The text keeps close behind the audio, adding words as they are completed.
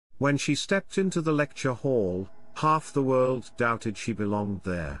When she stepped into the lecture hall, half the world doubted she belonged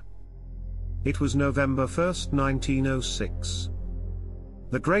there. It was November 1, 1906.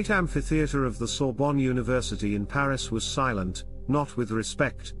 The great amphitheater of the Sorbonne University in Paris was silent, not with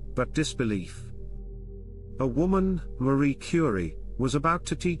respect, but disbelief. A woman, Marie Curie, was about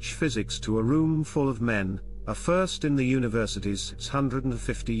to teach physics to a room full of men, a first in the university's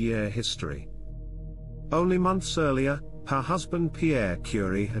 150-year history. Only months earlier, her husband Pierre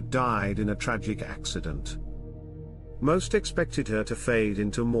Curie had died in a tragic accident. Most expected her to fade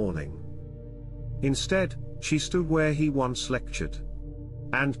into mourning. Instead, she stood where he once lectured,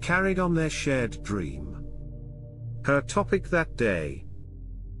 and carried on their shared dream. Her topic that day: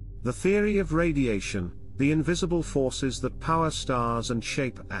 the theory of radiation, the invisible forces that power stars and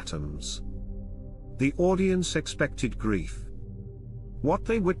shape atoms. The audience expected grief. What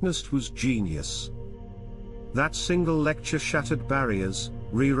they witnessed was genius. That single lecture shattered barriers,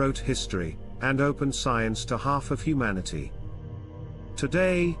 rewrote history, and opened science to half of humanity.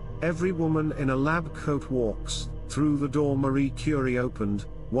 Today, every woman in a lab coat walks through the door Marie Curie opened,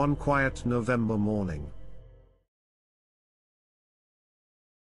 one quiet November morning.